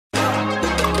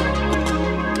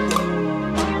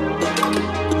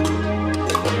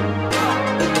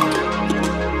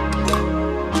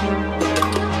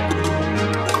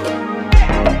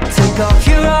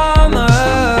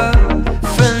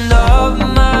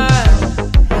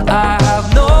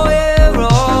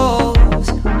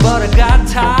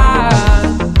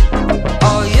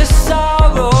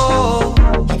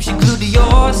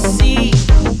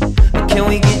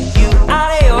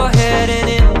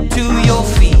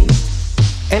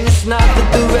And it's not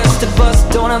that the rest of us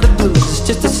don't have the blues, it's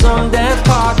just that some dance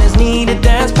partners need a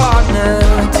dance partner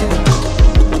too.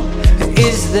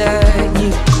 Is that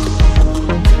you?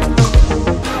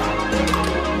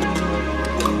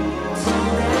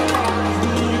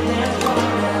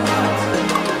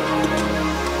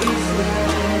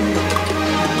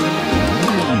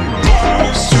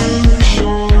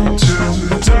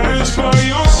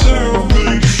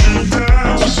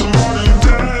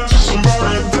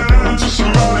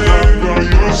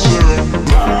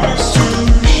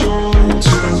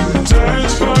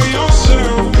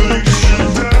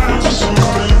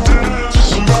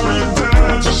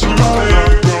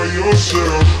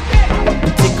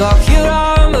 Take off your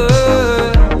armor,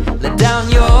 let down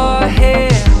your hair.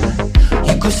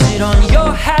 You could sit on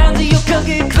your hands or you could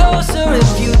get closer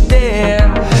if you dare.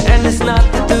 And it's not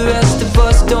that the rest of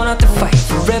us don't have to fight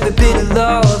for every bit of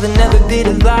love and every bit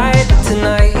of light.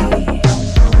 Tonight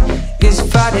is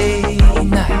Friday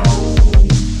night.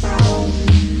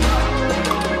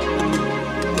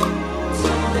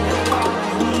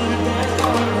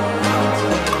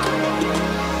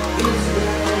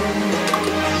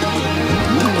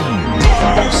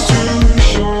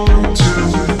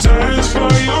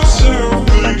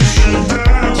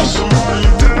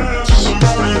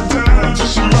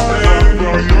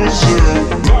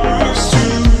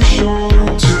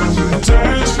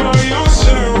 Dance by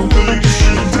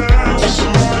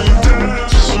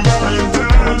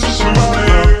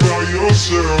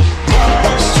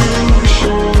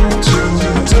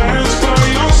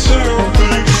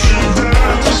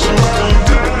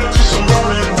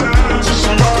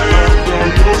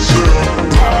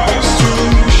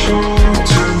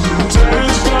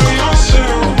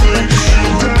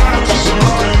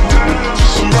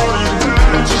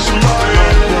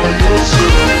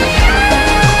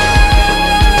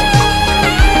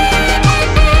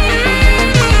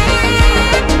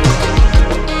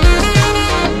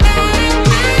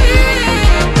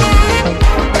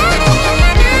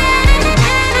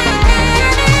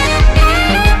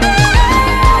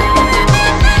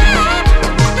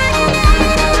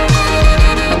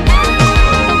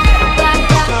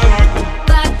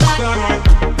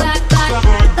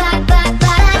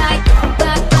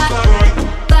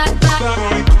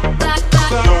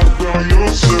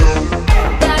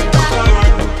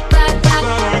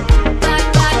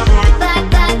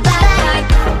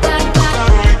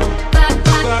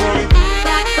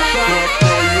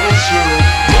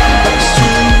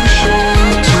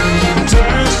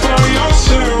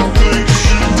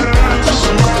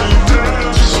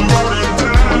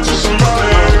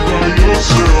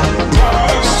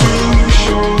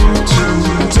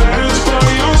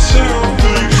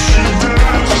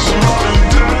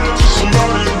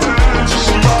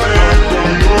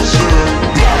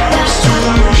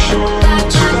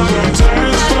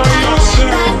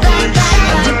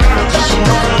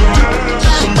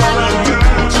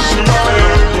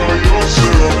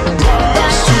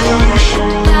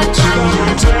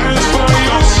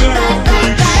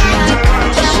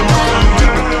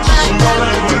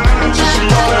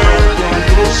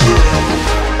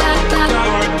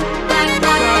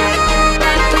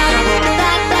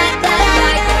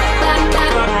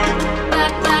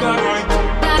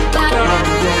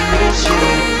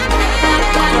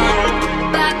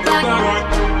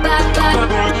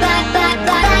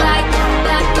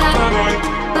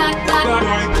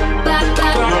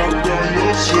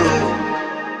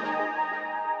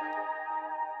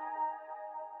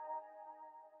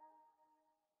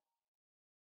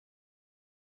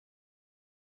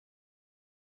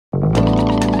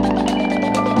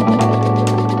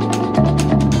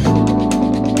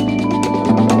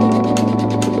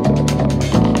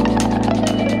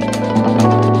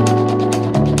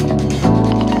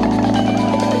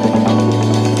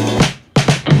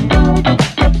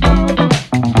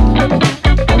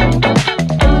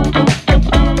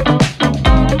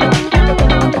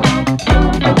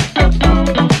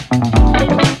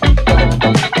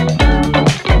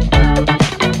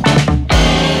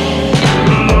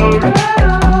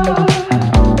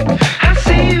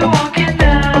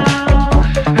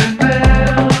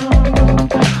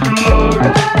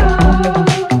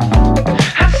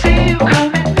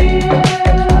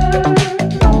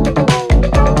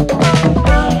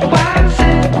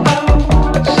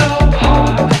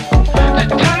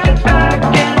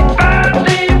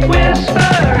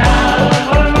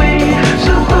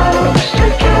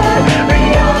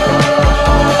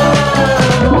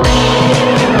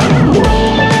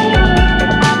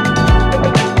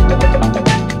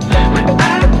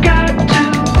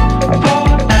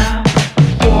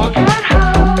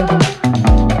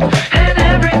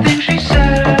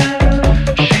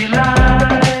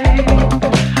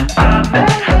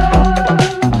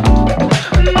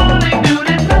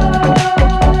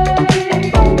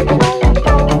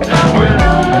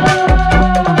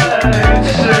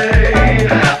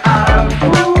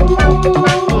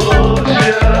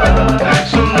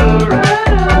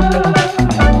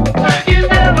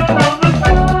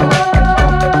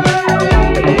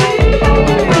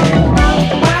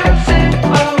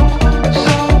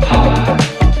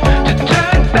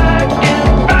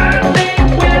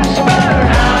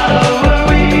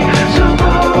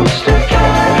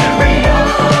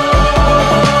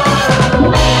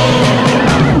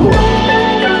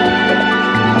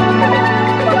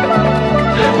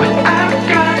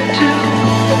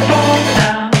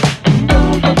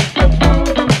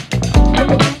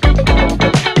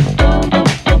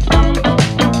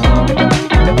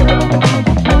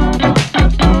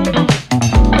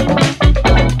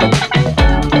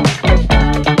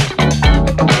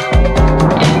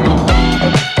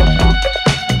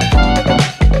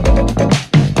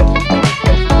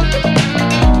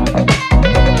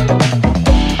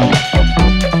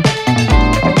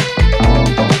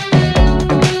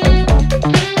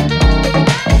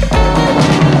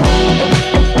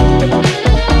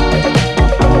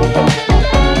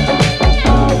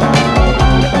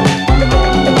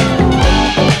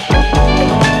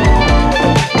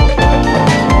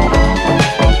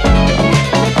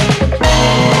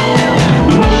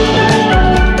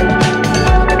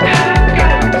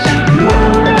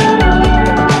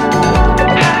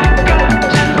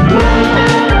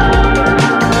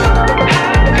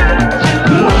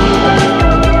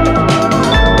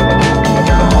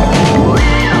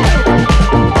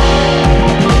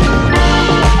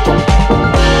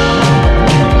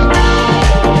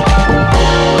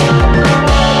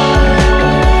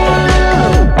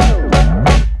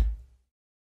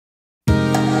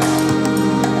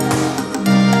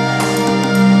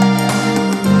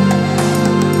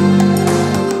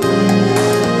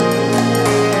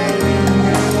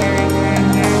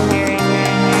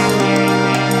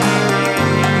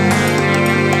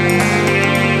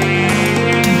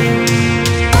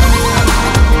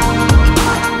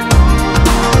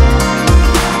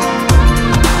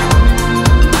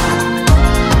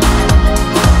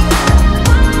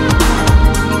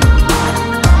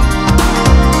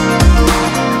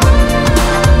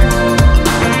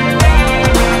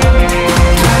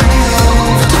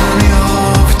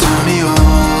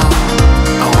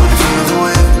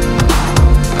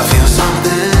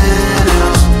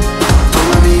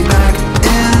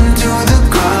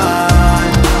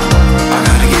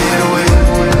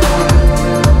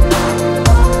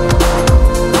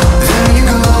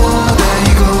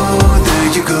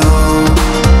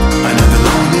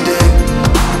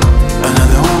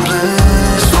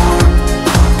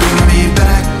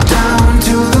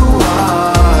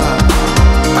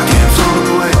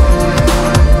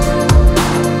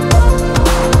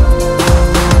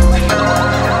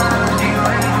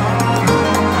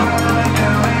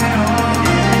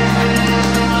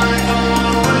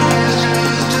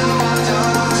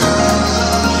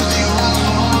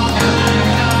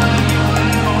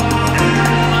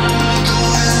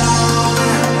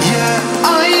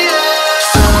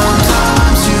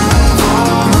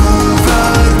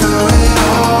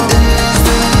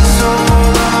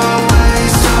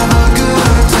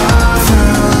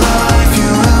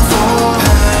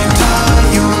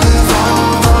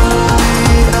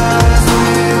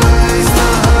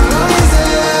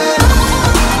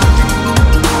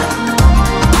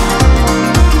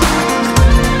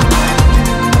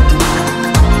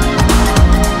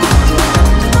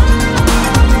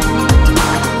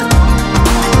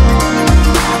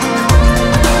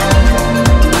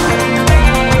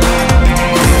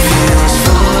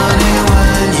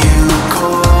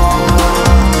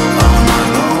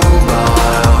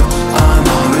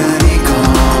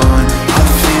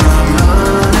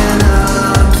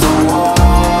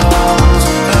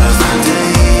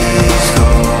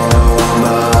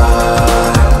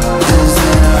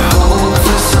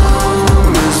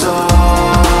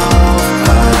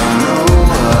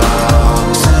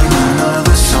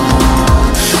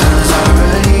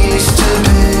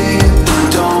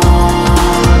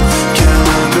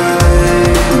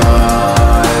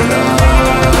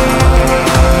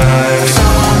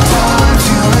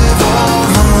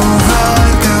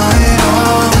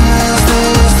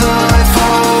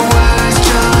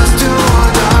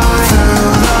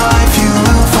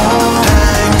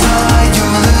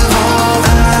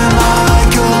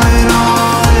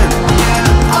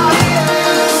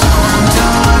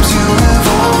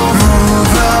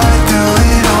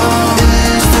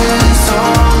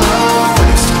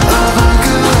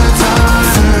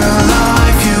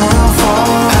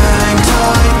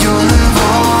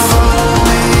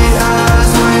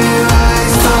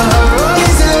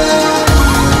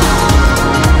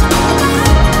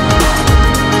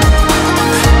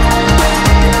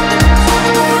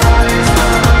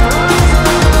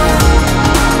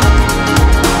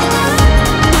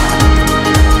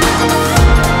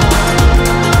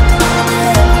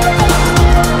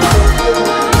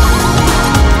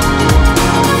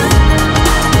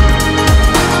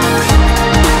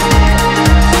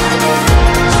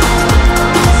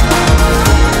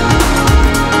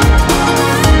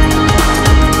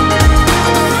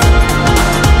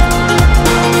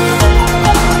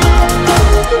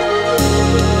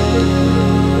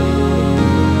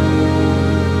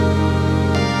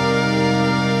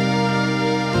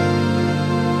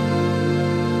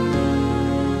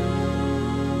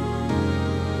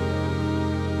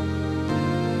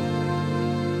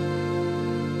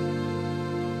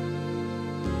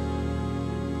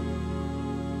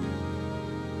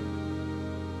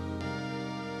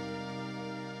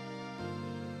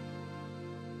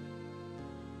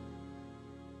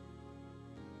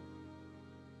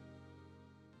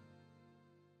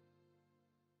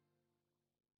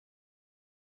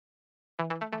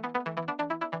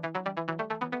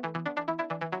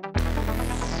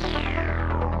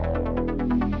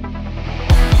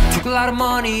Took a lot of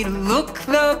money to look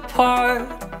the part.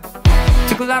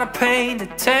 Took a lot of pain to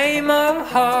tame a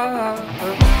heart.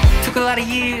 Took a lot of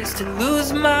years to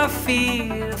lose my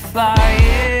fear of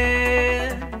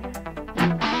flying.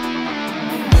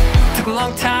 Took a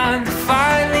long time to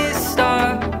finally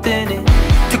start, then it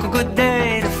took a good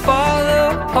day to fall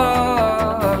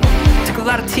apart. Took a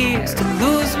lot of tears to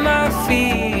lose my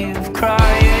fear of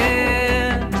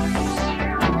crying.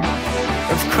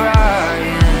 Of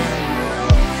crying.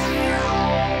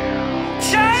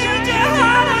 Change your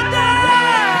holiday.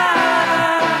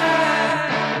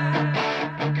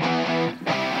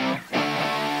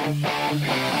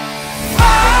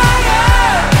 Fire,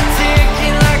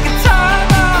 ticking like a time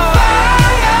bomb.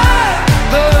 Fire,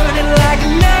 burning like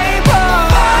a neighbor.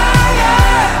 Fire,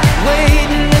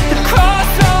 waiting at the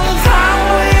crossroads. How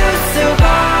will you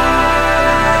survive?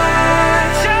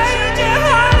 Change your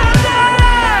holiday.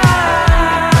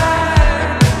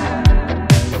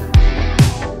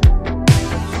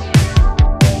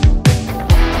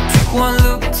 Took one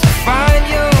look to find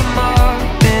your mark,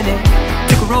 then it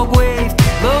took a rogue wave to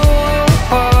blow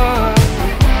apart.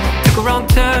 Took a wrong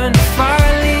turn to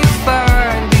finally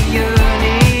find the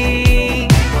yearning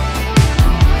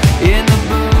in the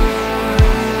burning.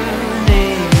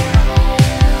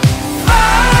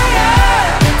 Fire,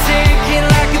 ticking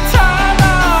like a time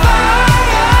bomb.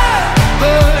 Fire,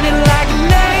 burning like a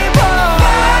neighbor.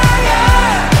 Fire,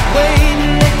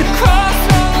 waiting at the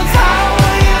crossroads. How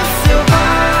will you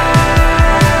survive?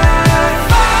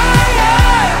 Fire,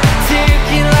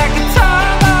 ticking like a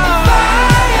time bomb.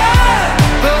 Fire,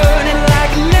 burning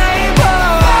like a neighbor.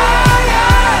 Fire,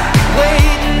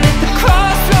 waiting at the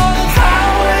crossroads. How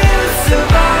will you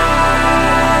survive?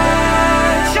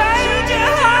 Change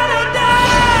your holiday.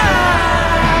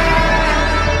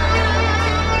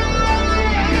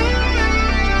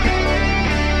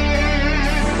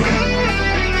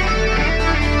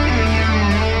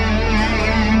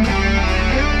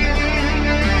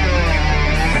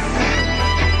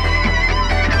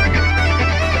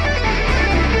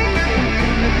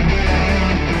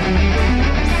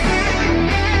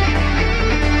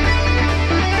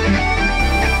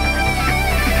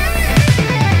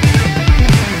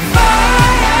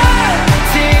 Fire,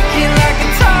 ticking like a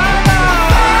time bomb.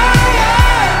 Fire,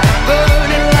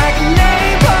 burning like a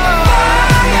neighbor.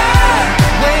 Fire,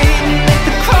 waiting at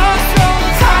the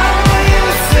crossroads. How will you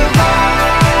survive?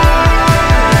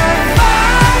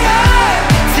 Fire,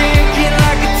 ticking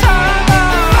like a time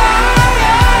bomb.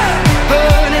 Fire,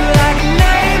 burning like a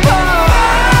neighbor.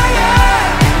 Fire,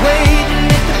 waiting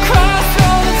at the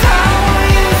crossroads. How will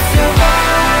you survive?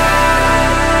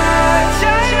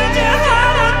 Change your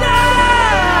holiday.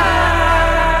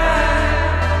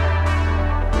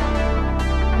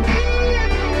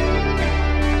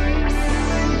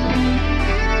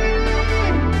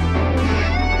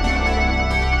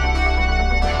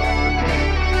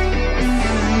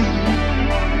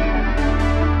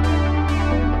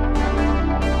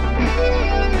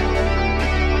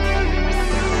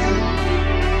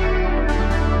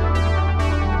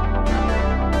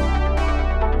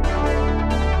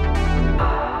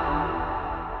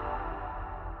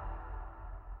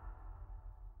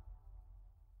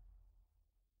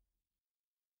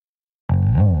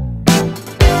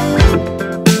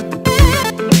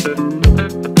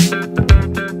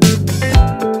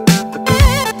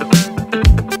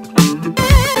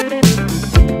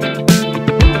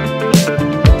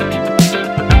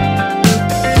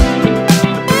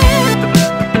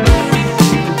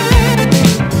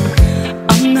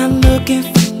 I'm not looking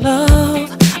for love,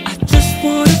 I just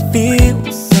wanna feel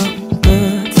something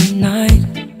good tonight.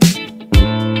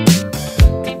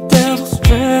 The devil's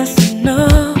dressing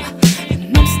up,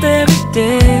 and I'm staring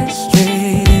dead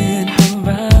straight in her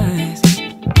eyes.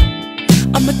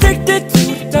 I'm addicted to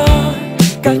the dark,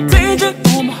 got danger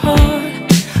on my heart.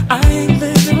 I ain't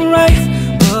living right,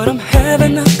 but I'm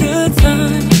having a good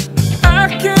time. I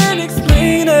can't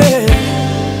explain it.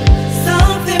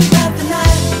 Something about the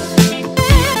night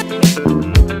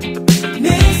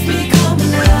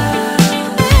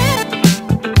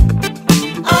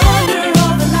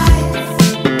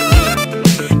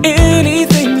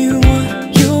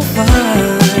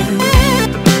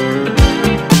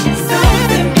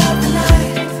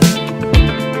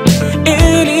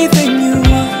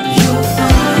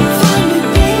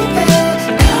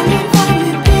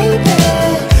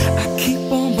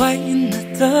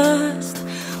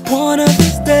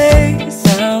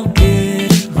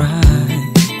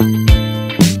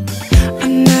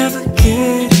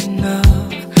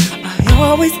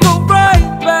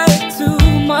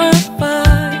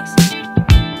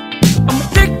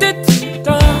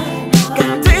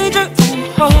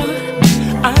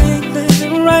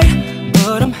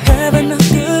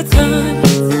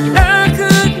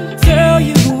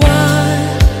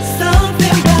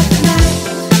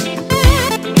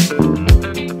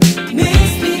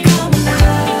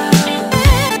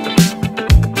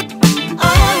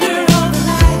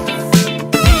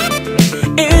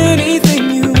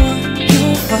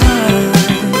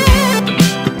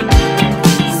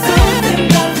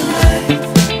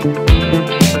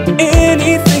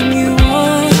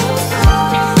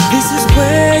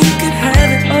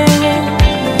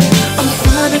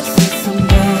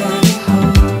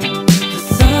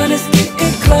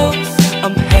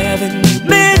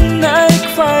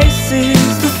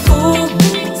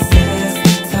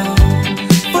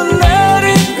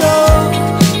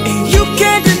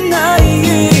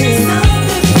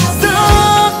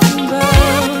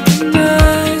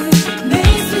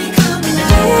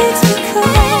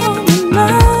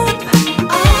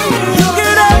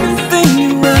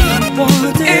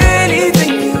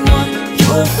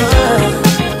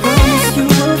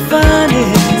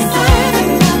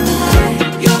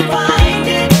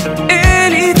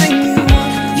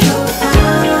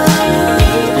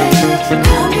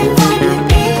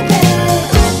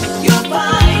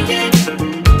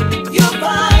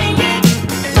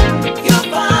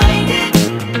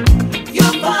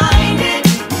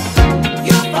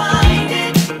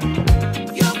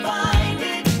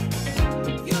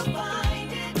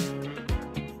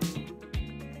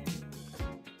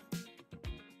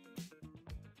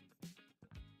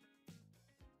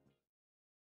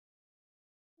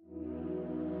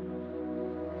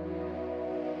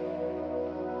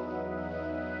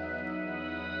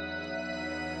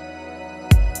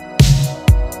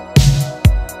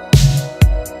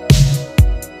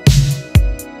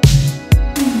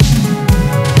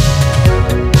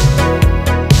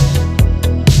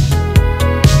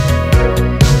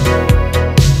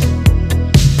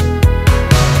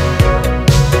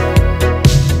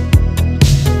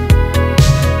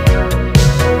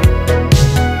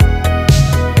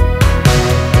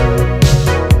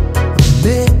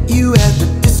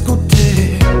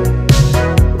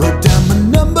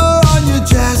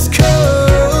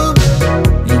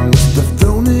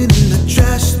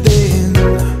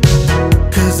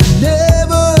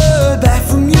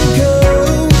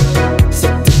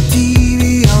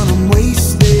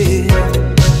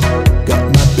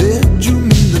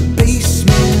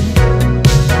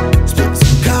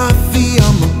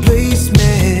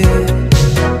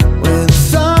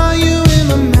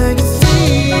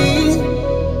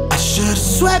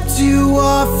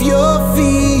off your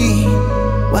feet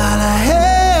while I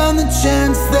had the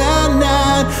chance that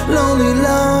night. Lonely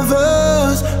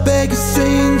lovers beg a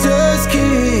stranger's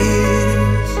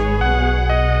kiss.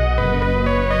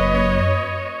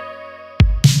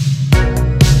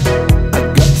 I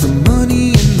got some money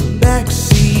in the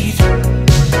backseat.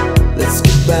 Let's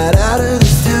get right out of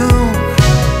this town.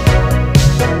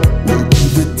 We'll be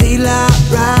the daylight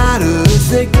riders,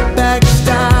 take back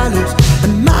stylers,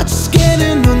 and not just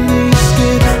getting on these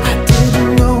skin. I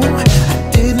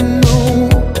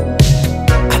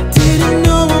didn't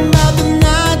know about the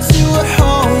nights you were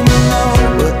home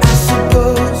alone. But I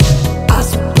suppose,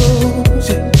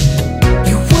 yeah,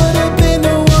 you would have been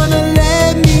the one to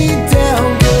let me down,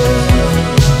 girl.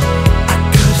 I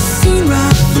could have seen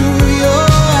right through your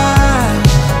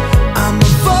eyes. I'm a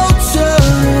vulture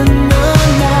in the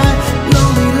night.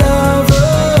 Lonely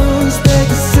lovers beg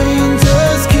a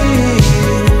stranger's kiss.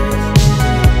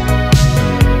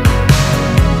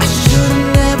 I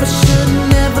should've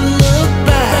never looked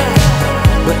back,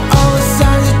 but all the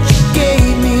signs that you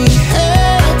gave me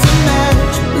had to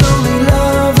match. Lonely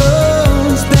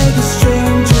lovers beg a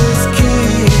stranger's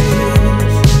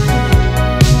kiss.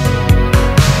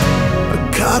 I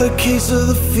got a case of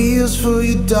the feels for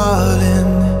you, darling.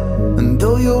 And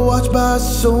though you're watched by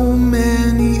so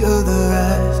many other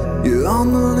eyes, you're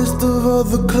on the list of all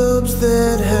the clubs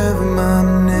that have my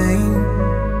name.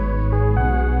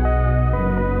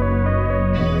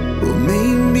 Well,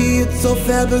 maybe it's all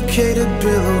fabricated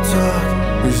pillow talk,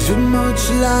 'cause you're much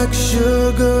like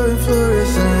sugar and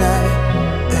fluorescent light,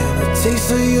 and the taste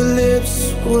of your lips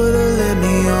would've led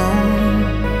me on.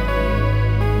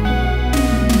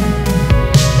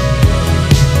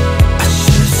 I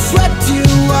should've swept you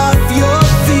off your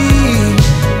feet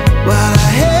while I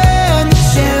had the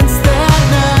chance that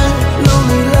night.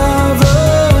 Lonely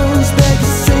lovers beg a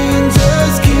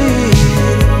stranger's kiss.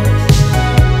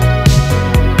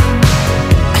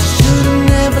 I should've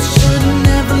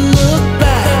never looked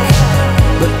back,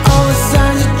 but all the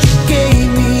signs that you gave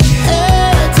me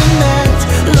had to match.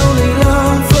 Lonely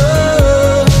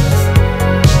lovers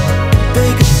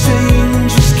beg a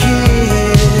stranger's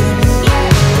kiss.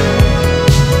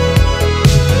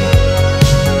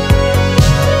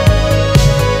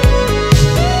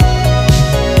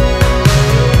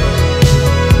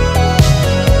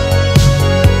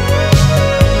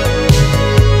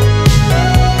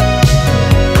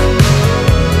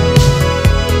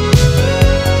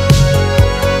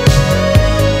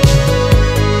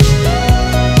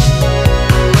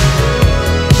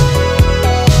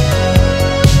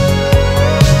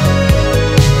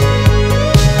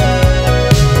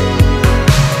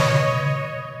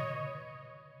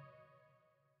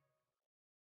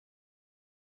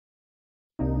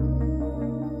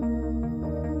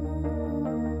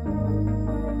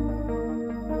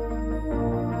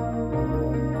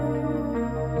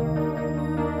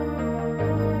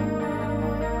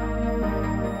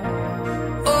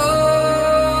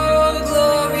 Oh,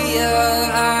 Gloria,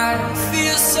 I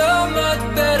feel so much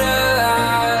better.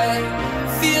 I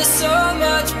feel so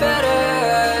much better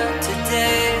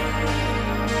today.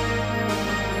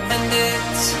 And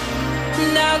it's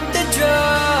not the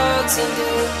drugs and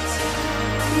it's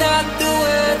not the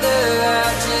weather. I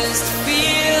just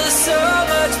feel so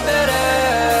much better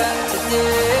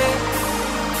today.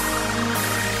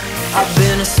 I've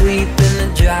been asleep in the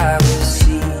driver's seat.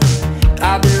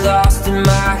 I've been lost in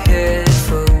my head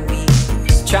for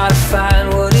weeks, trying to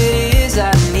find what it is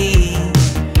I need.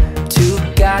 Too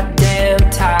goddamn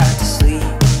tired to sleep.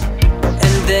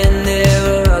 And then there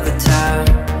are other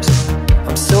times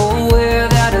I'm so aware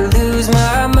that I lose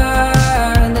my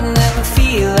mind. I never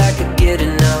feel like I get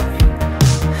enough,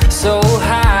 so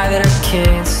high that I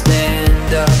can't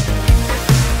stand up.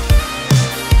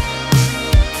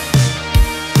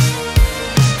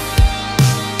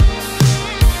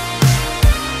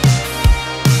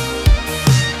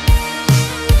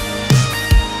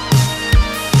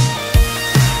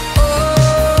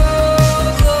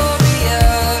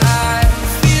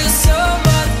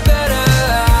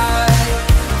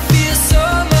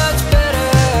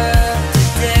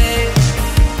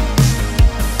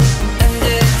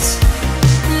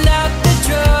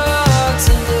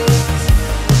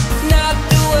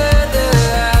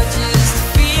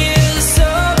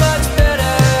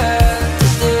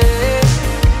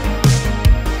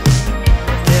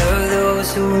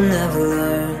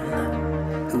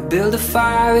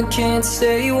 Fire and can't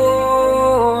stay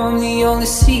warm. The only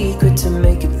secret to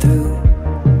make it through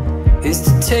is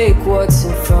to take what's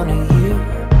in front of you.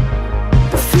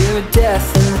 The fear of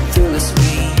death and the thrill of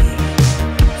speed,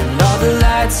 and all the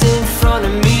lights in front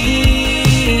of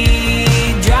me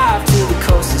drive to the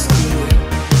coast.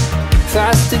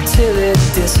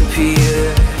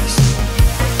 disappears.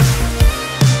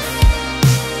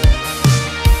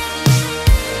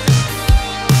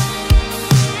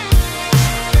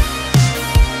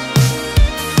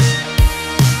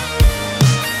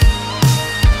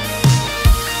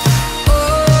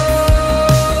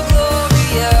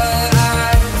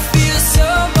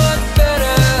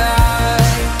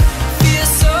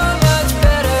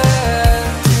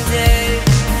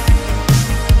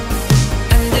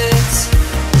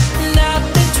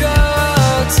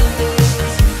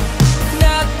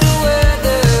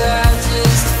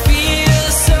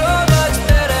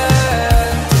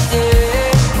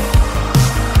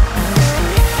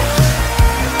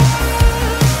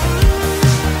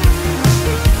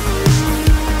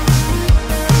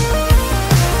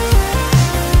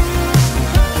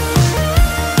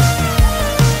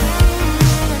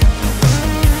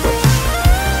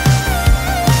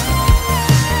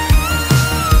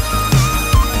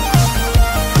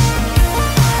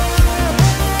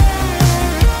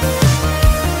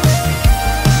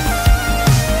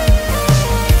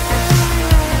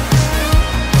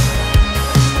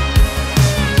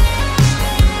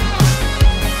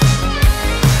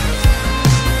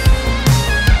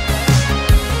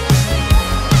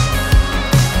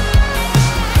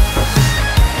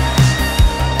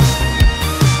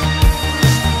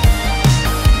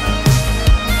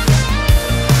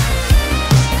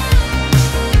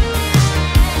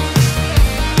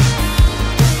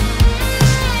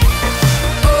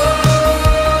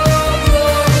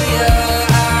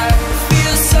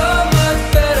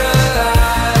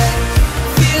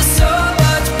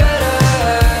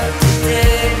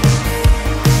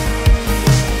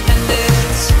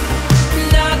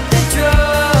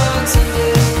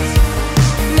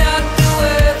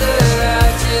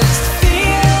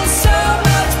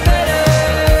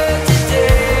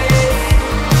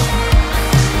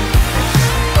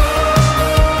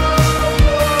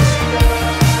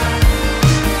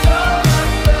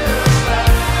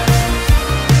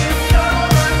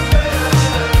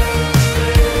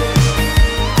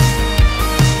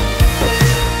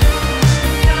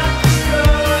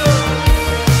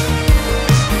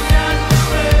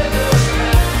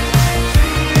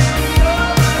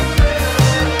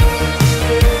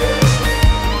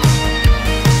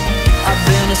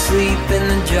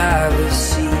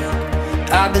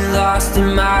 I've been lost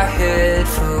in my head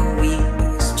for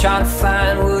weeks, trying to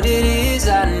find what it is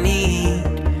I need.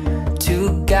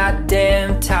 Too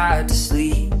goddamn tired to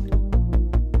sleep.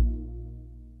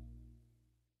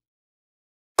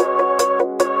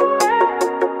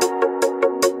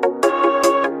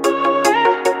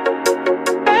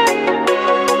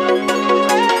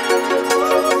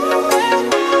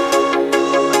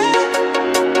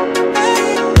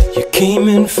 You came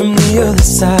in from the other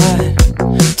side,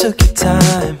 took your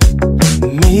time,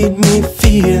 made me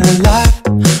feel alive.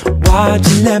 Why'd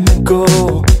you let me go?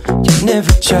 You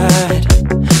never tried.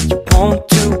 You want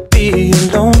to be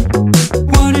alone.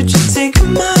 What did you take of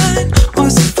mine?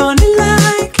 Was it funny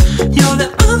like you're the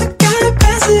other guy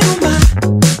passing on by?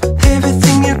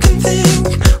 Everything you can think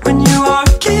when you are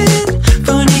a kid.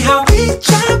 Funny how we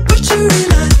try to put you in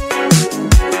line.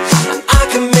 I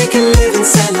can make a living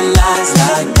selling lies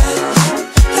like that.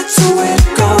 That's the way to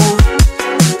go.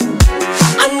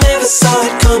 I never saw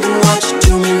it coming. Watch you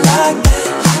do me like that.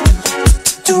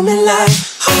 Do me like,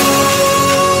 oh.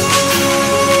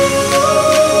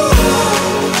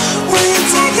 Will you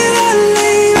take it or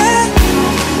leave it?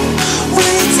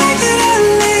 Will you take it or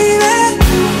leave it?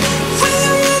 Will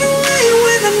you run away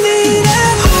when I need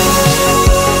it?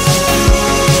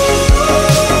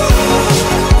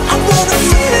 I wanna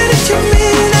feel it if you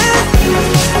mean it.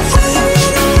 Will you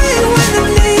run away when I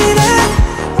need it?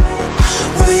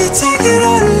 Will you take it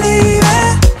or leave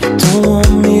it? You don't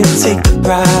want me to take the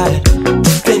pride,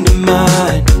 defending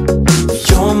mine.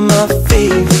 You're my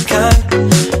favorite kind.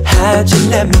 How'd you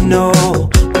let me know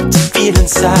what you feel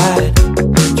inside?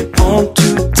 You want to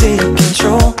take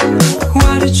control.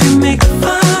 Why did you make it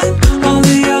fine? All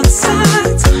the other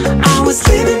sides I was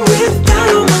living with that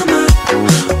on my mind.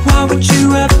 Why would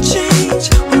you ever change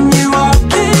when you are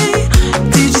okay?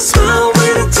 Did you smile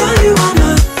when I tell you I'm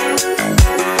not?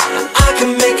 I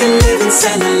can make a living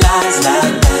selling lies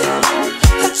like that.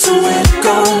 That's the way to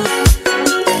go.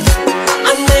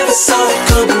 I never saw it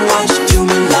coming. Why'd you do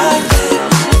me like that?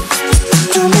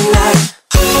 Do me like,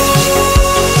 oh.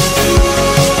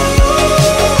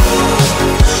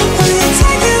 Will you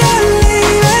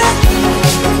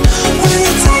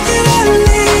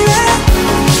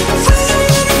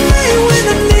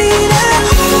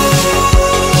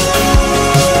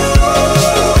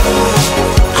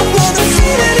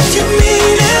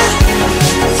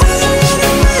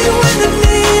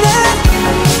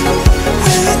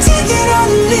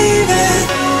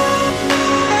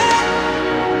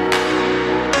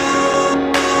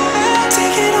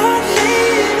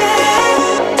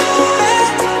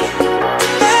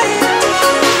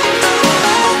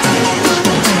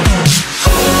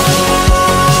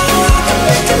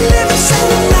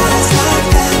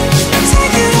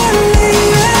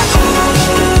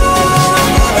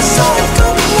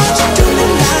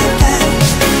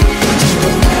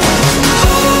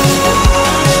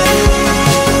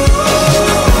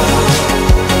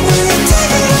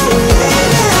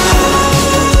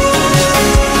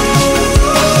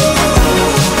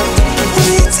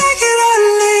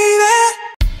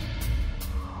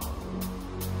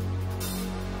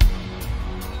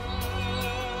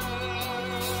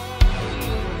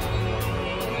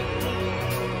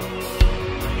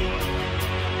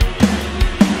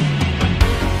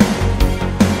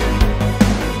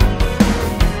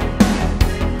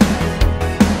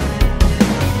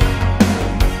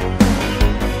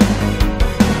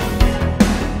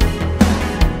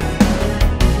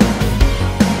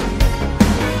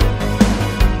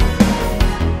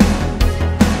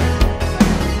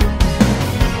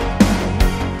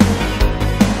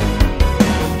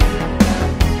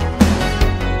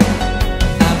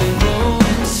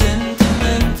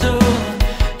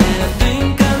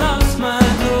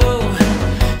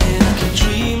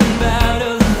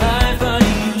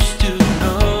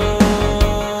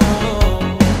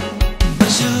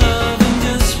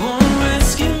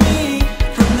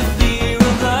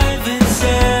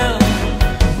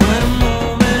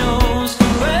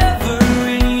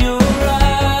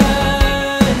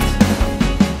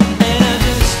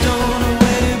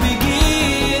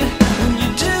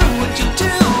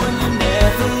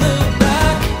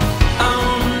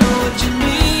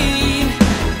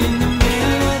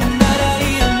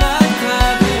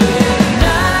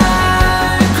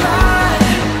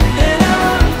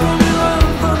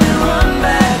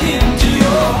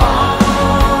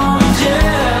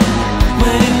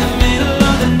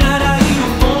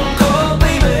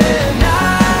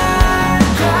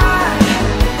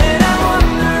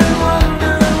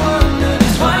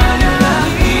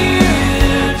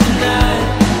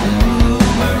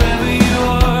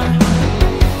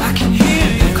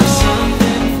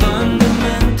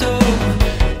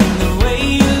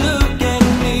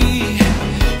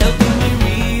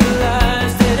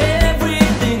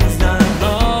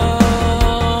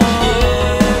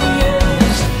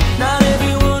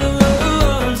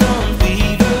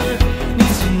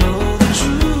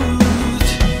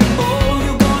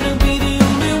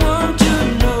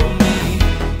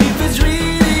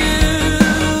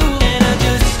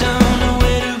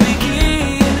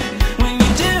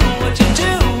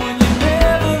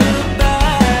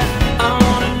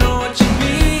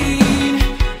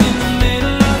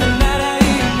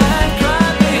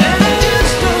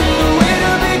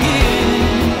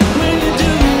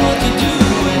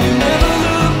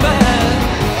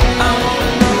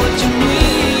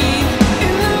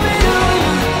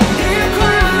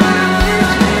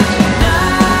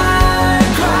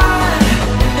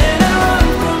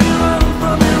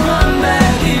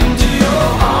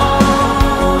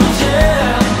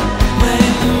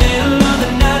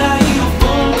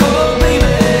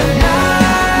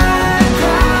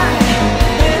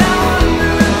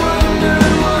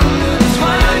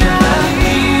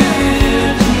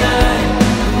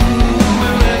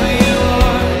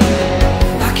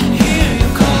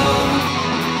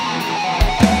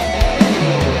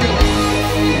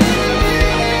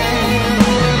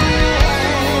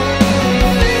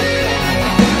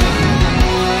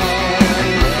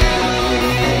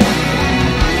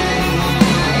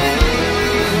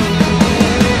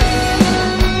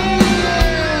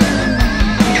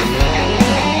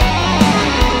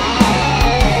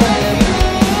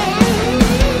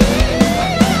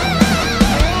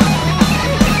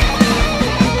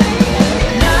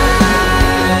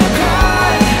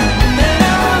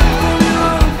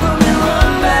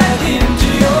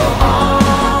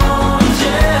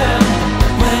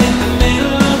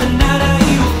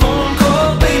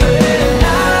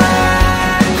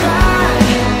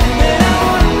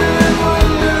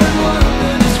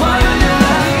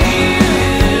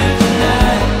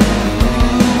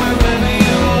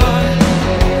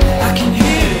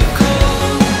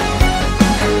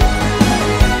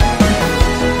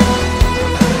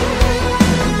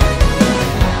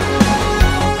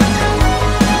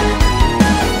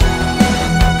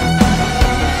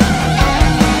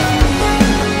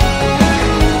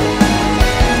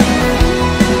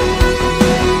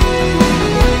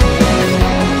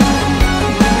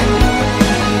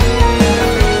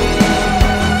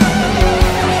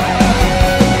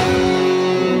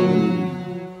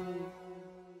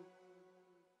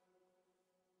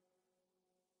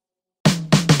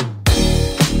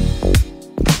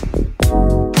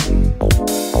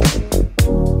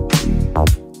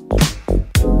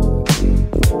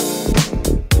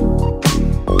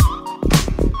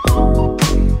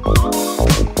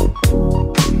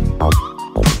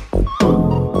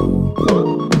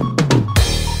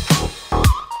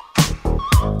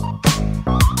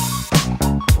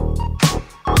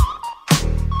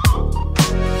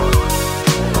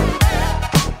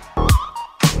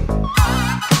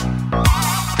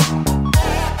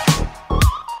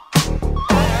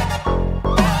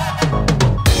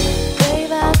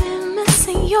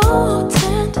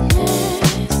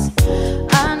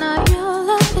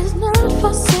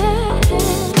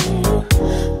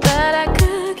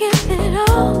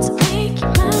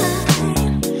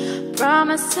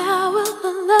promise I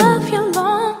will love you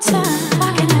long time.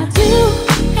 What can I do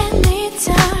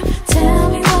anytime? Tell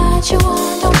me what you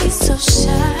want, don't be so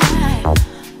shy.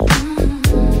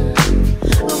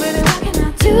 Oh baby, what can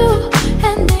I do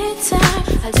anytime?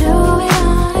 I'll do it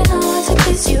on and on to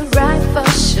please you right for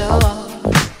sure.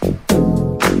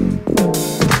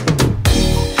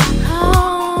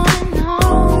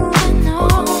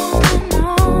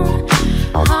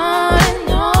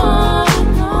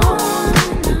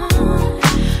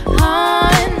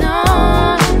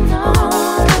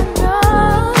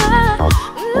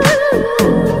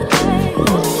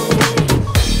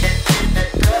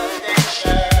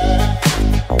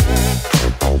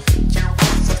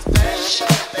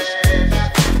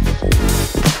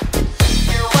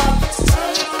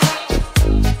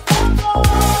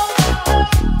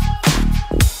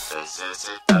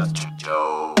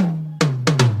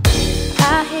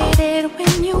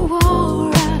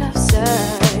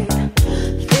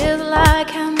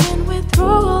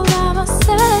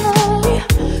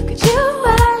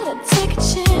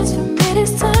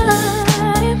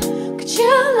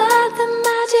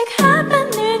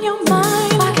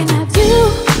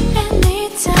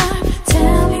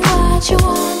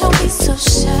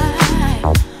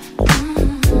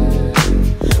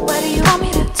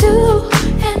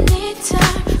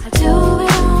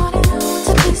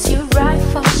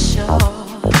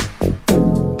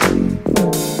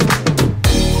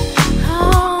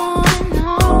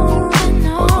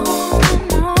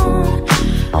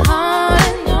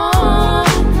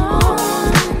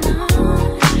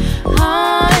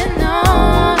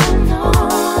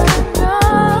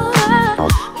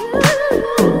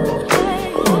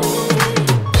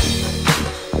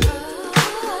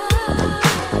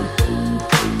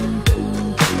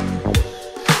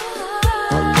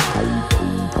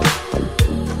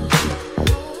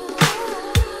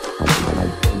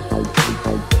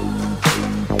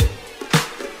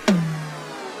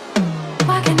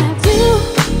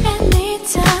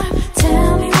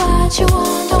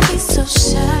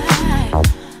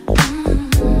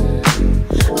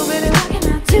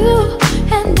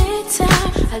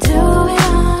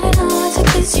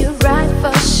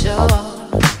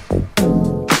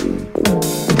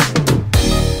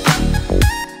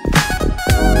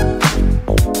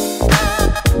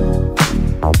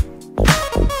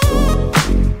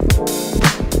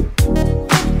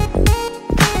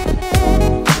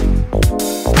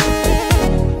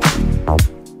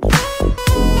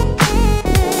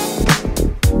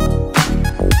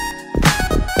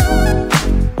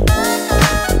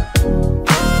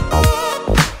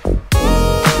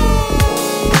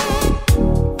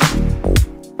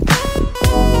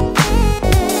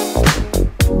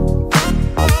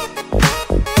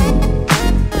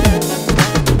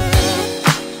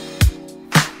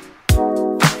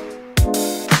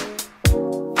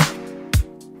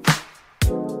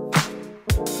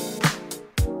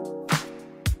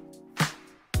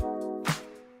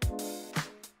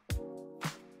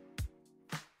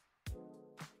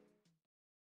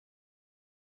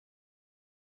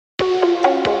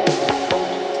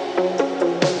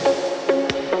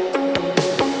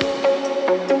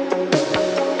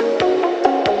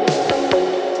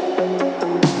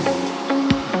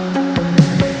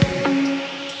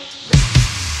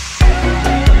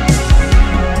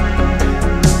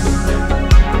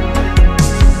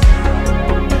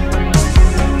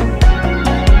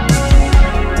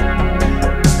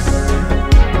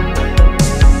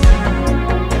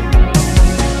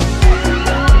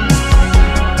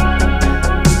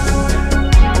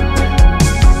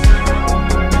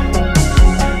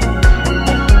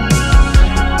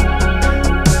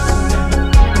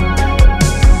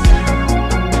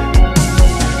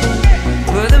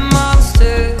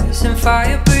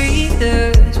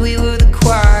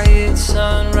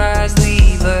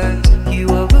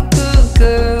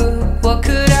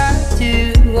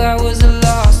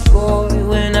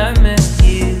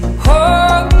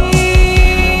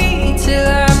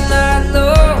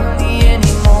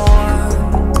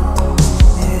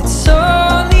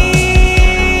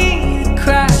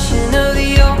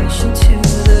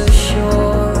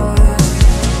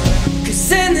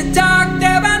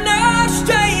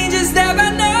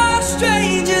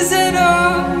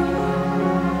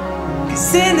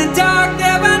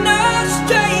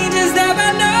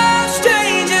 Never know straight.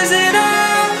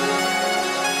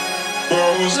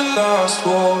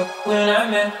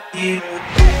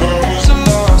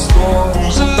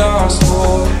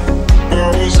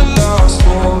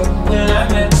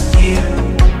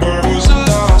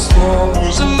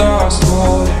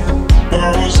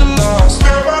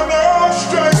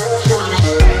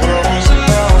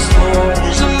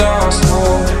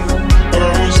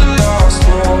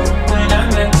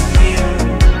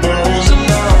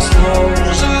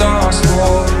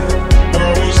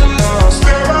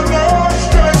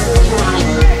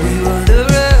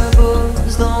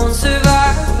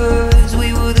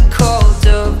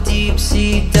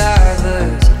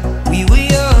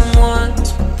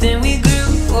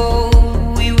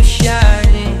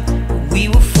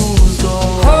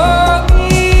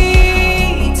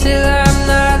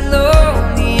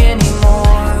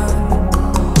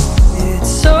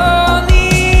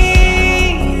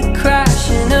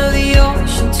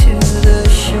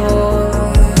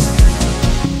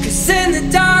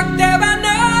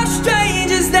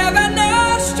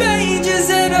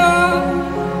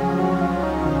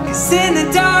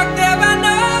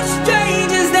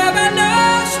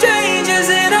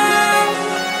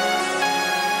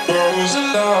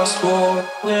 lost boy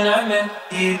when I met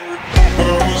you. I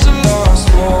was a lost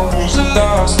boy, was a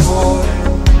lost boy.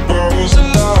 I was a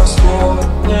lost boy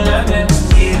when I met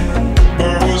you. I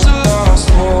was a lost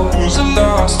boy, was a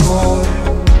lost boy.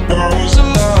 I was a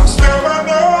lost boy. Never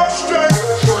know straight.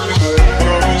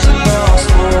 I was a lost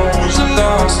boy, was a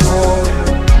lost boy.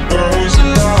 I was a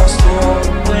lost boy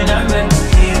when I met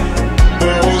you.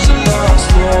 I was a lost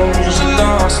boy, was a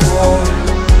lost boy.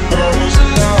 I was a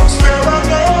lost boy. Never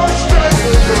know straight.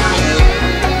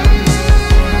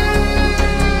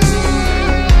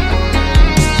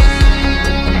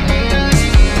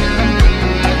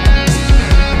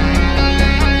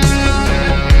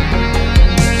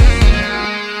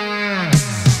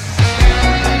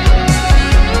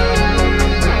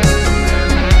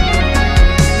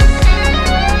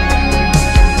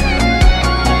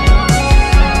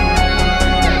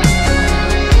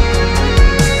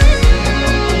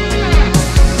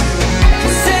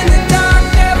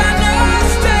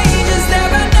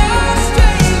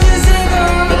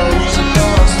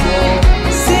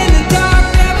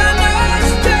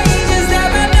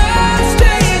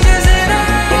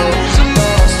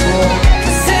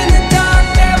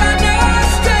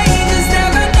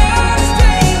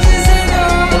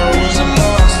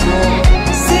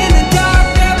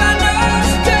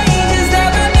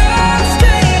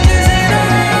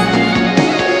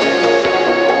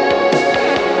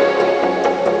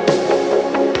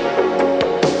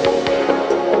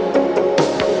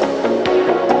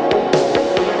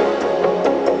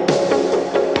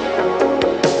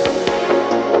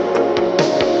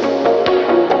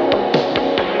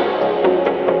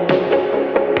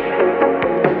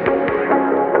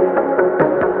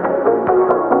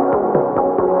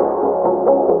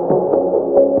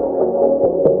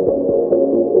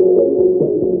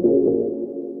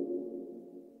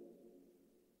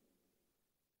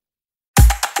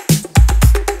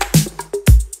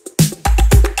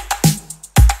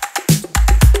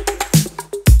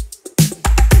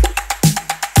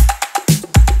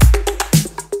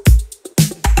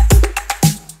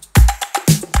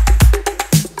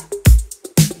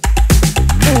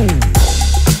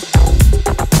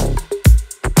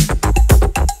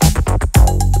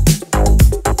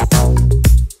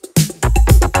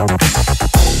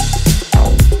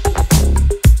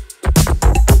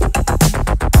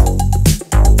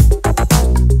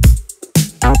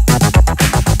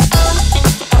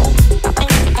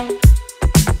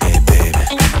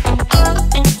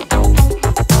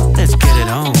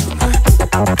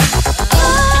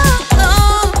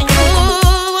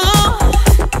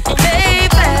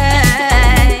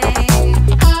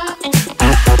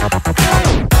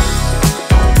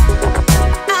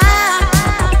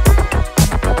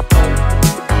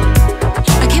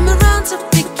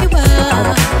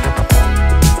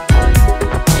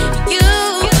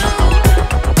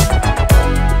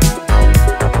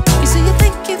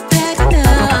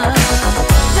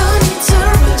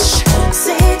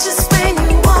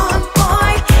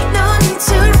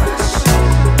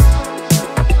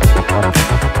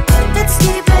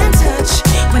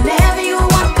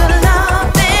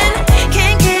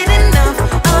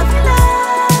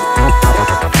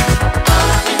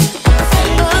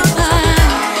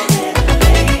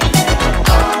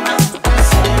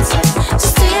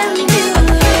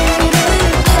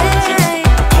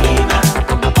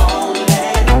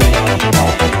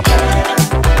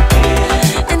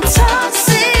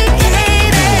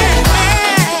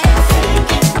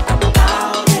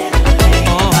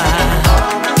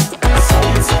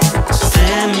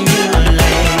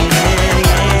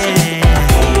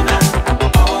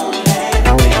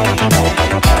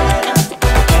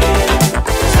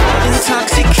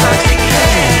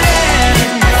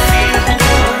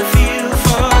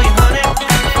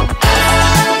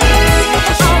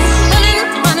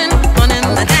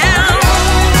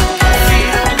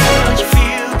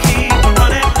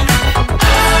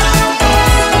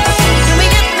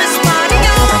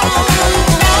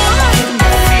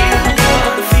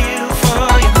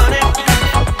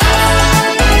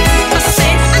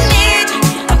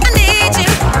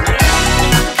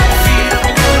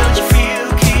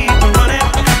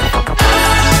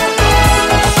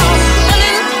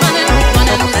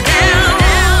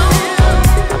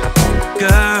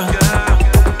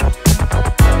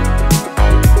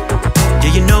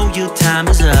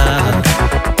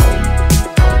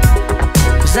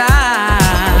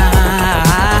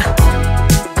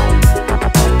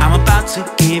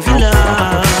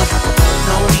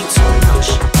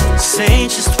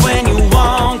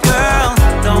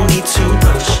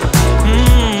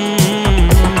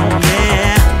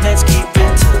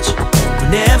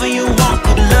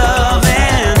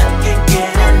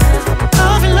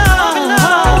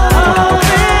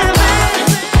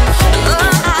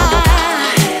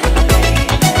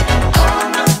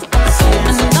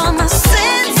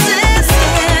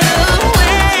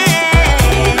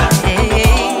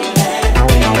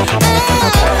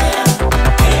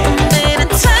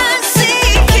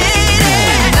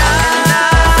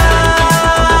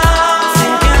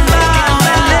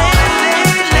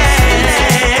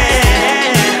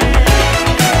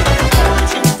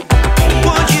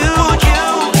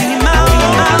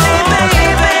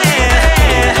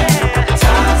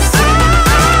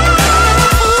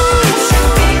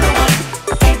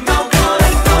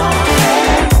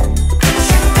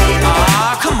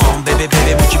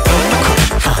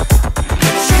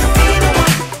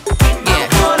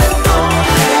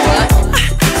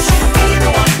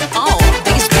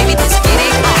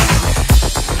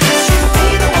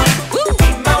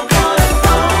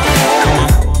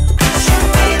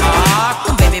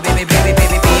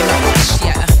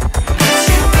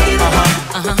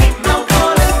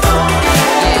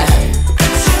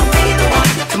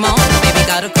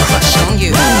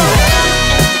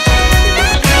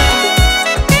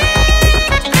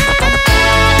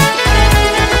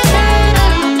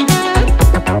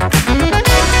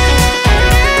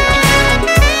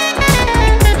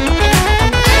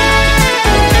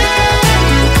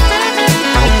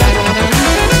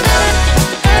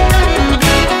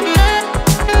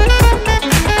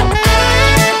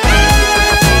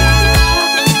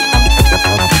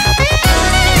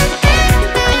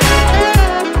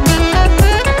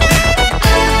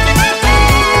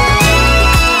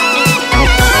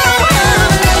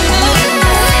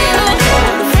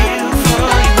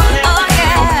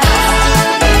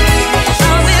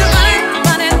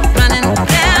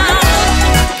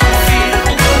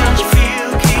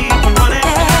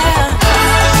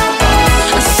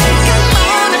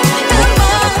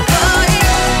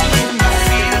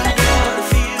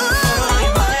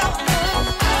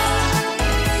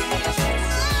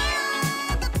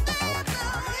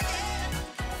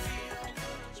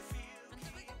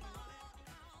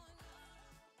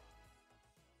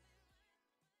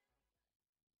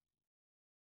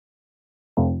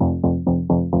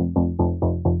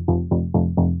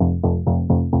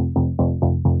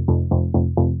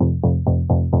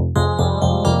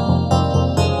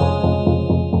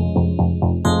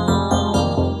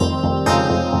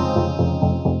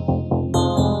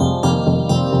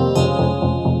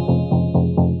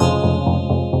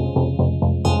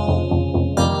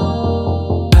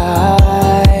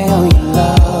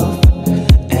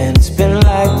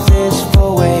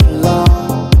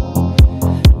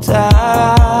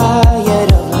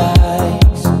 tired of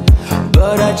lies,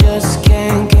 but I just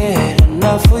can't get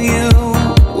enough of you.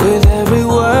 With every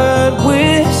word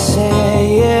we're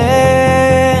saying,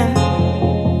 yeah,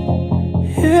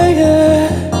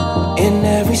 yeah. In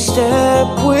every step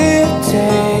we're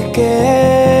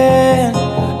taking,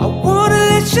 I wanna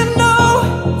let you know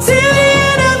till the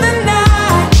end of the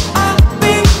night I'll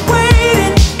be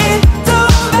waiting. It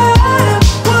don't matter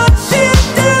what you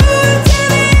do till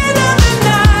the end of the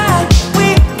night. We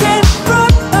can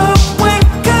run away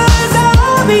 'cause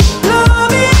I'll be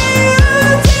loving you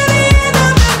till the end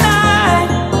of the night.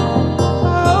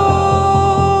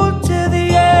 Oh, till the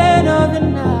end of the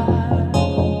night.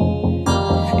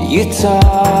 You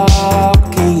talk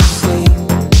and you sleep,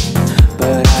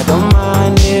 but I don't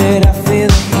mind it, I feel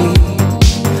the heat.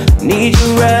 Need you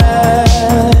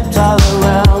wrapped all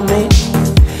around me,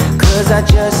 'cause I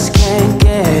just can't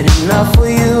get enough of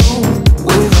you.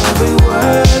 With every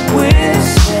word we're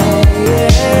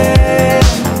saying,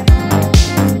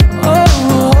 oh,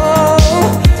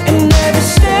 and every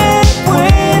step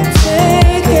we're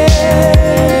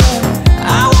taking,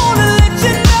 I wanna let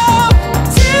you know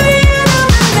till the end of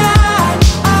the night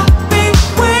I'll be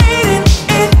waiting.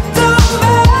 It don't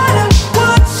matter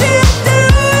what you do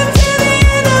till the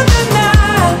end of the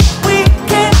night. We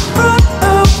can run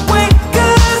away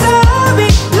 'cause I'll be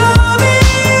loving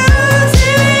you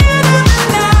till the end of the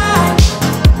night.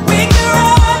 We can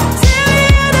run till the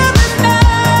end of the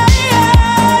night,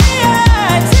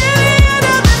 till the end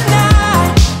of the night.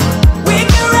 We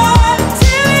can run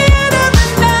till the end of the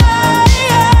night,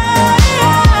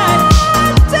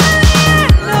 till the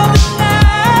end of the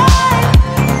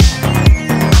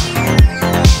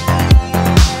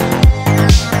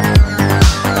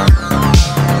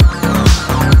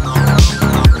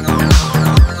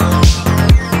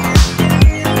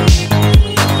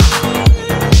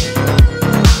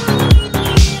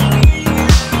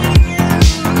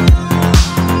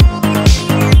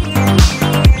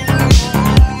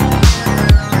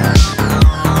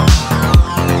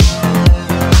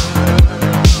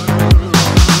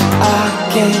I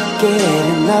can't get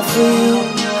enough of you,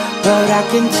 but I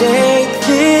can take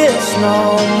this no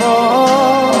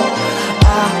more.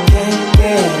 I can't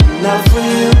get enough of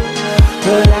you,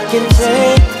 but I can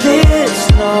take this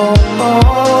no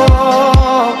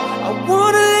more. I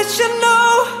wanna let you know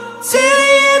till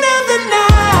the end of the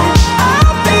night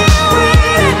I'll be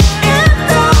waiting. It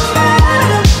don't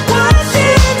matter what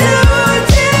you do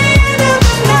till the end of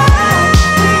the night.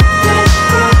 We can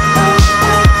run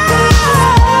away 'cause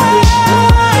I'll be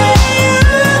loving you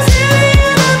till the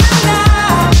end of the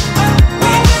night.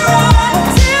 We can run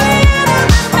till the end of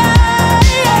the night,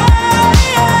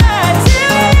 till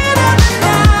the end of the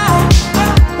night.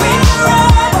 We can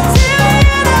run till the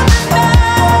end of the night.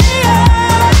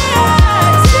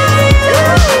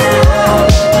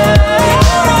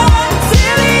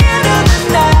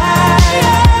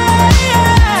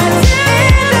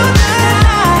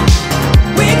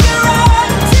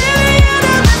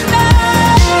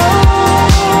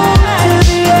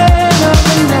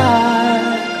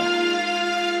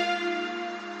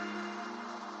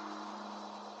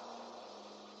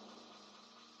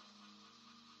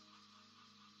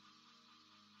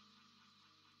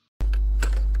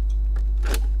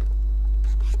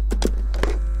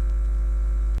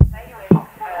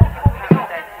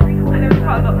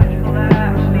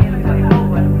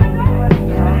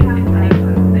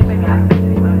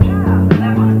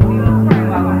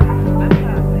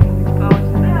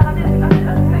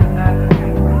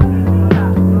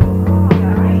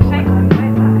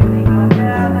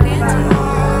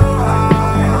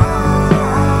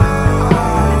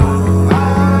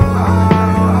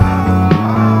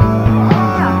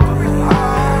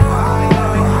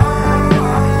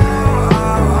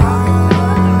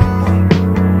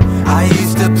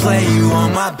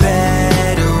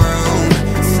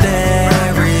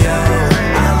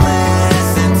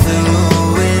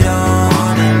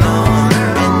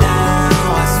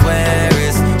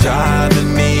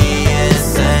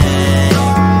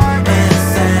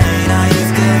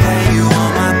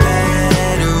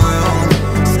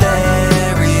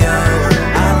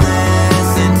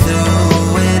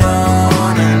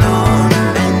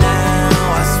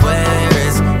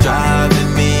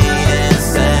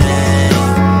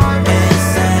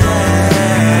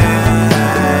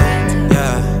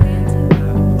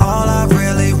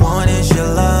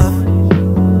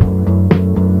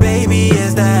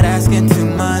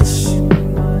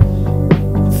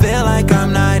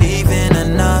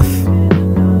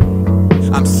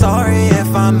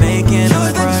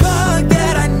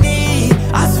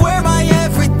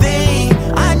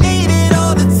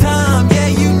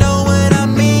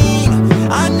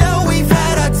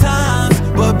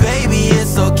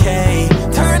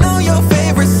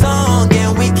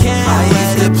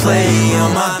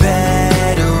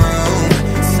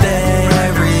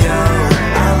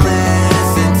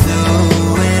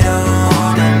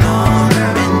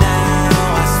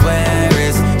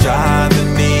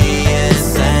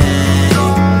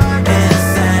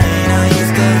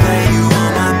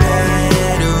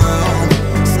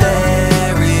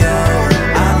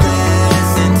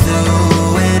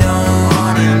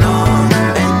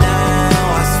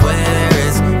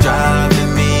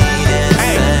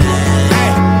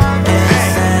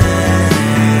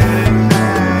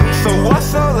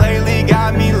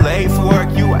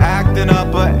 acting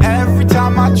up, but every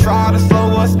time I try to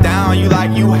slow us down, you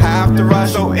like you have to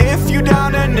rush. So if you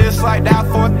down in this like that,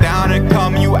 fourth down and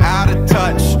come, you out of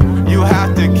touch. You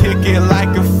have to kick it like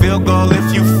a field goal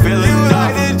if you feel it. You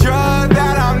like the drug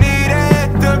that I'm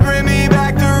needing to bring me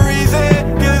back to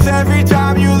reason. Cause every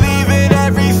time you leave it,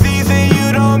 every season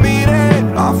you don't mean it.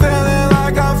 I'm feeling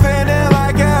like an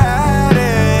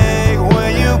addict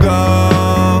when you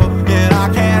go, and I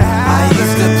can't have it. I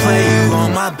used to play you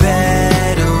on my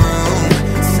bedroom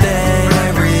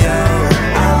stereo.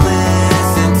 I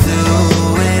listened to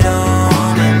it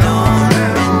on and on,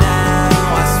 and now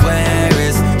I swear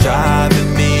it's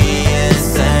driving me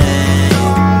insane,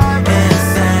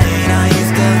 insane. I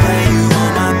used to play you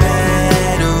on my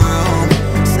bedroom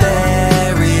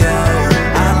stereo.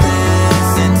 I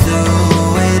listened to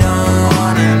it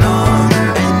on and on,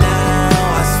 and now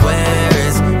I swear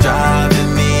it's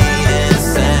driving me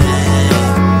insane,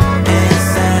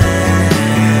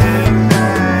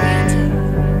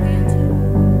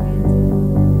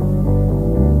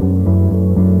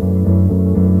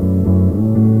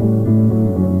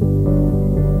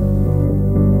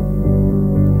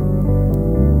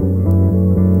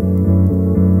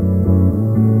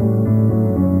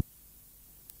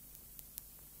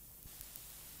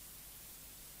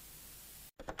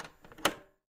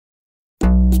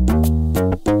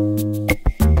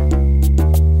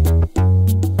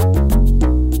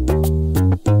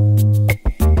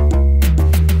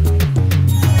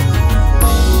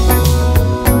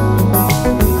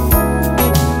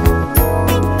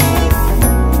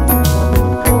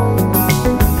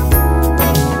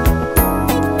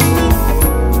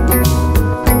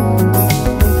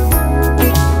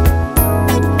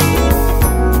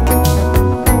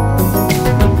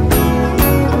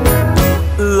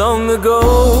 long ago,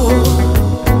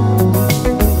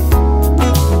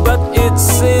 but it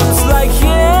seems like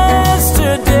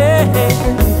yesterday.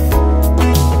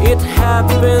 It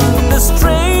happened the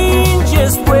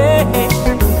strangest way.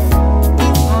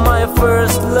 My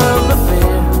first love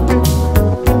affair.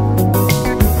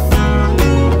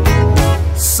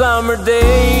 Summer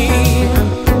day,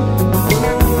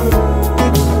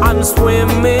 I'm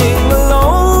swimming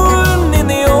alone in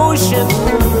the ocean,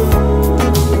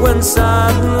 when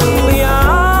suddenly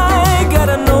I got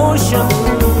a notion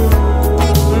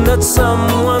that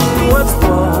someone was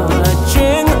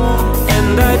watching,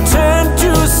 and I turned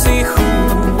to see who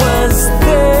was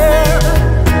there.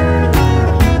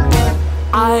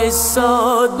 I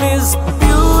saw this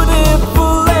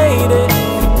beautiful lady,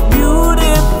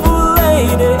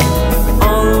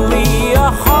 only a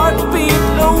heartbeat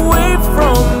away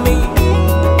from me.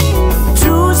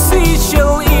 Two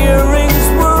seashell earrings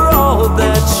were all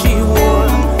that she wore.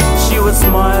 She was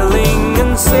smiling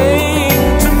and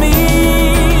saying to me,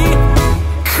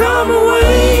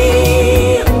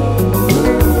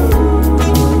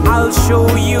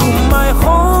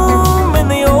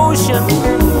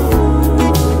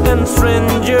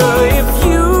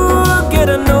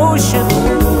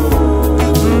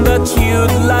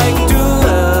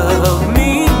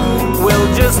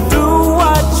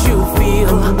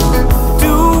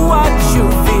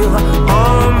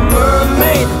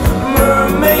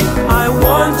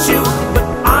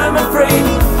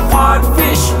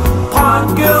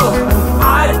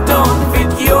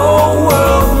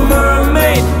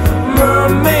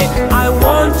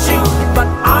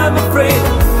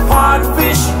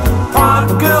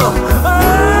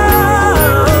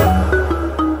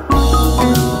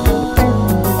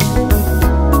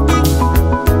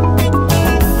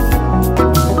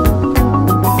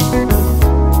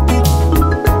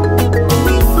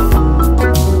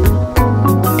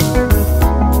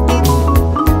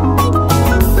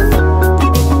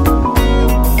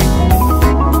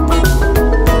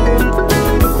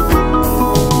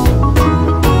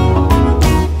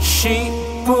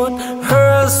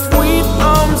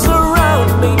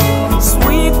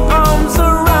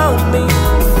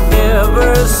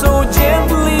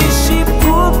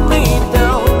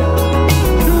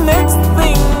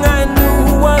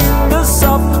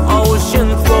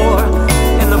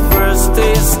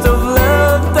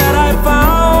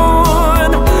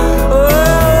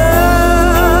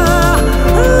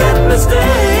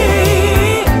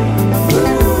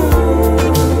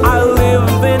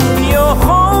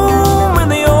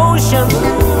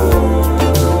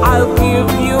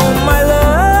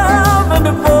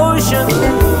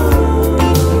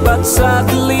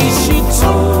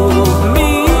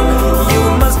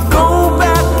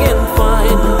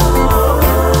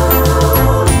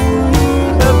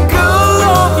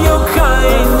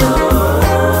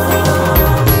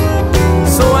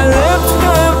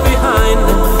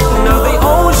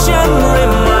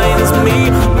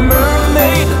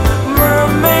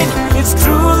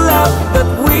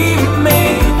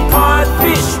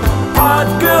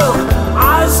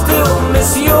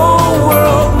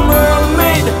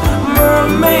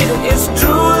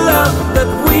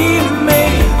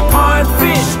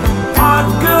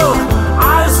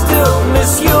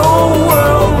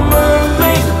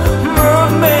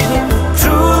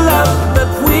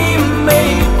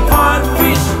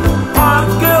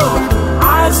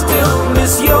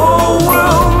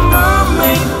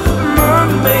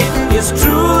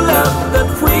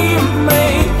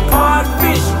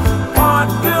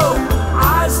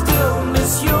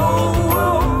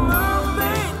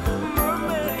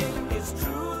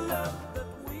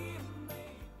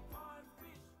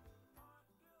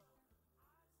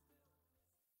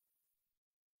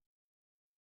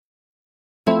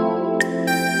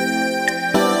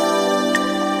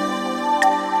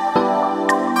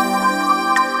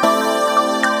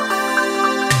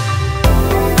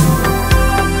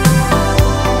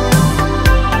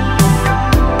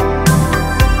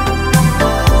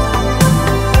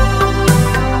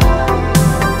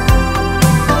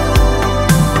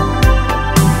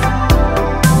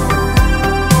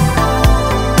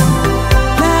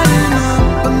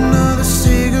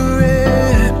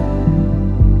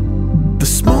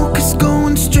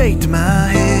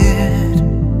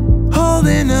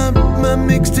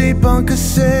 on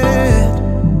cassette,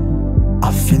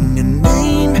 off in your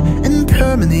name in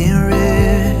permanent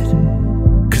red.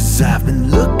 Cause I've been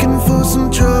looking for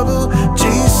some trouble,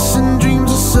 chasing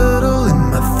dreams are subtle in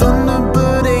my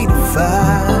Thunderbird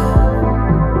 85.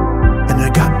 And I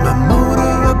got my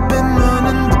motor up and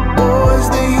running, the boys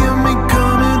they hear me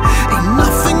coming, ain't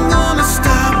nothing gonna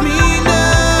stop me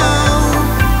now.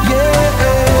 Yeah,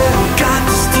 got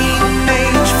this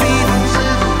teenage feeling,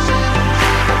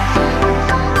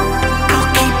 I'll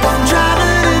keep on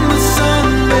driving in the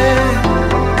sunbed.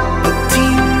 A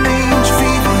teenage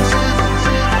feeling,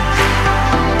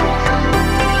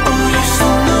 oh you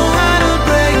still know how to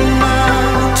break my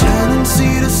tendency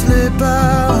to slip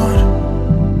out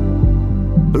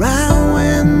right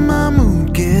when my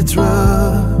mood gets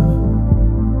rough.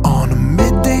 On a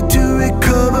midday to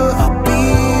recover, I'll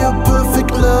be a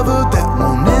perfect lover that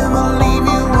won't ever leave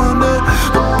you under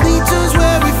the bleachers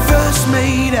where we first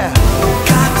made out.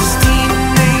 Got this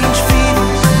teenage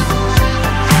feeling,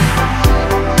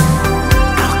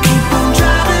 I'll keep on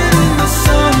driving in the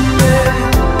sunbed.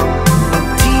 A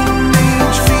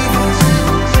teenage feeling,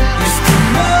 you still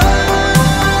know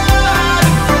how to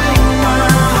break my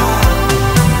heart.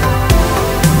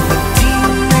 A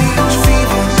teenage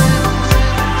feeling,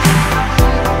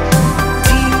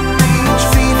 teenage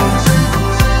feeling,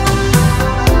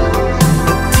 a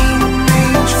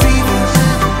teenage feeling,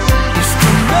 you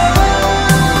still know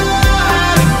how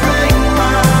to break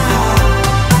my heart.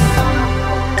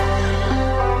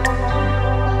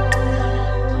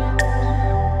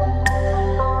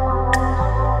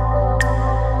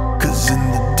 Cause in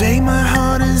the day my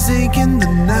heart is aching, the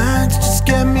nights just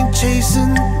get me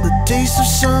chasing the taste of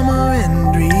summer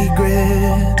and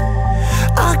regret.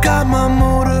 I got my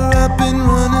motor up and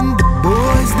running, the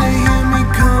boys they hear me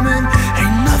coming,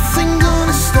 ain't nothing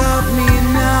gonna stop me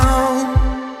now.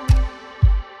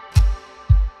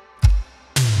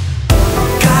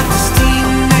 Got this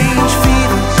teenage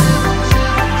feeling,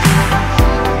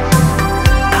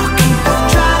 I'll keep on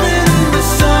driving in the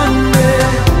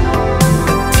sunbed. A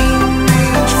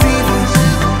teenage feeling,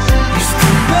 you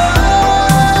still know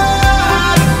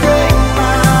how to break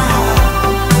my heart.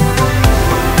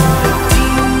 A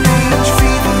teenage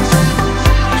feeling,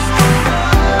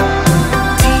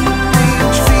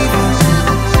 teenage feeling,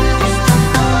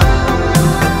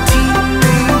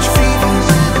 teenage feeling,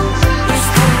 you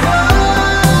still know.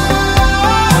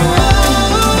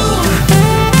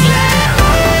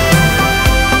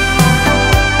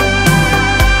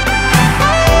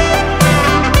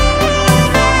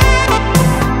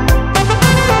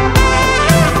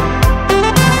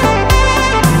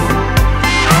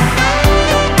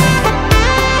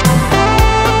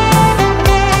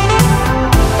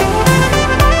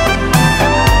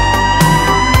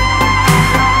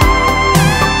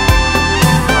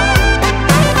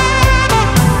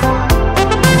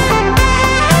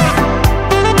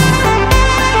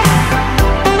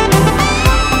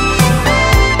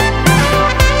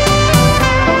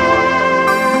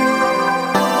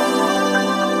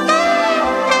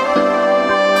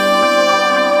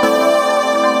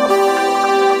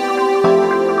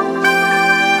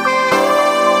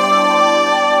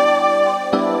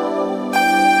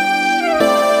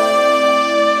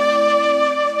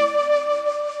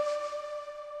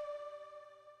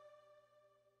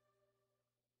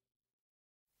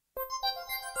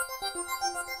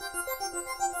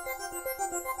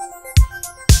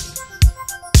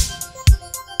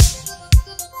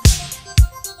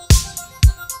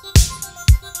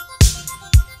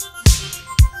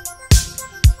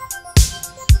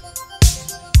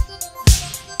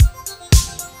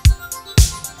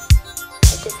 I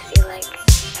just feel like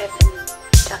I've been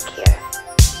stuck here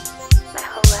my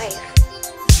whole life.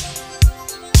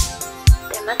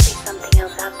 There must be something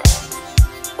else out there,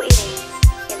 waiting,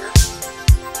 you know,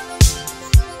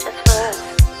 just for us.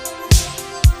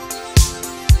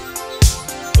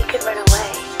 We could run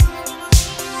away,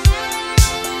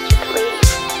 just leave,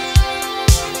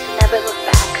 never look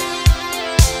back.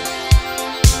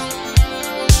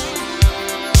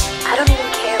 I don't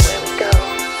even care where we go,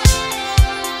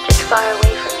 just far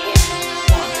away from here.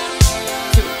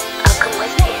 I'll come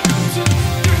with you.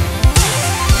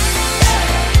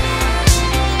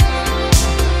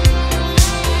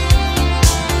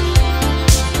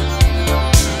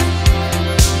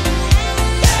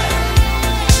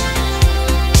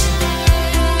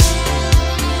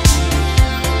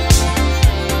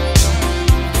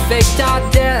 Faked our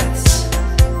deaths,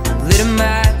 lit a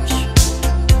match,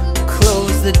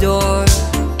 closed the door,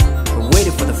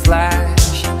 waited for the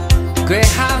flash.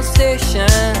 Greyhound station,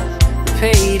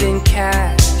 paid in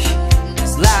cash.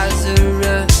 It's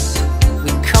Lazarus,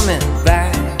 we coming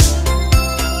back.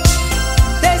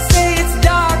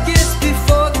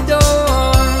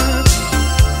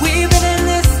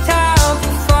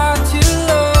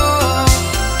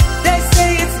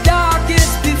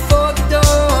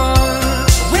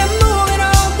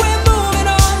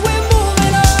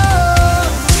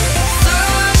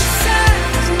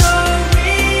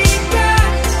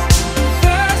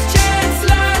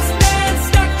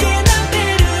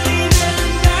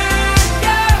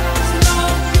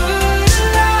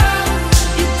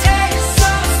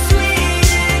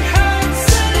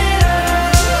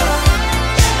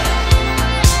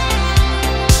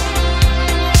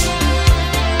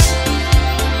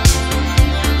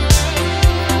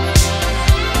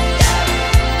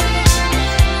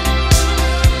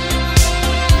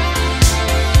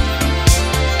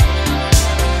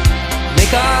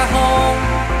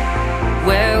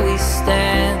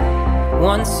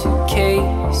 one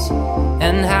suitcase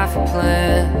and half a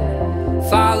plan.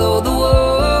 Follow the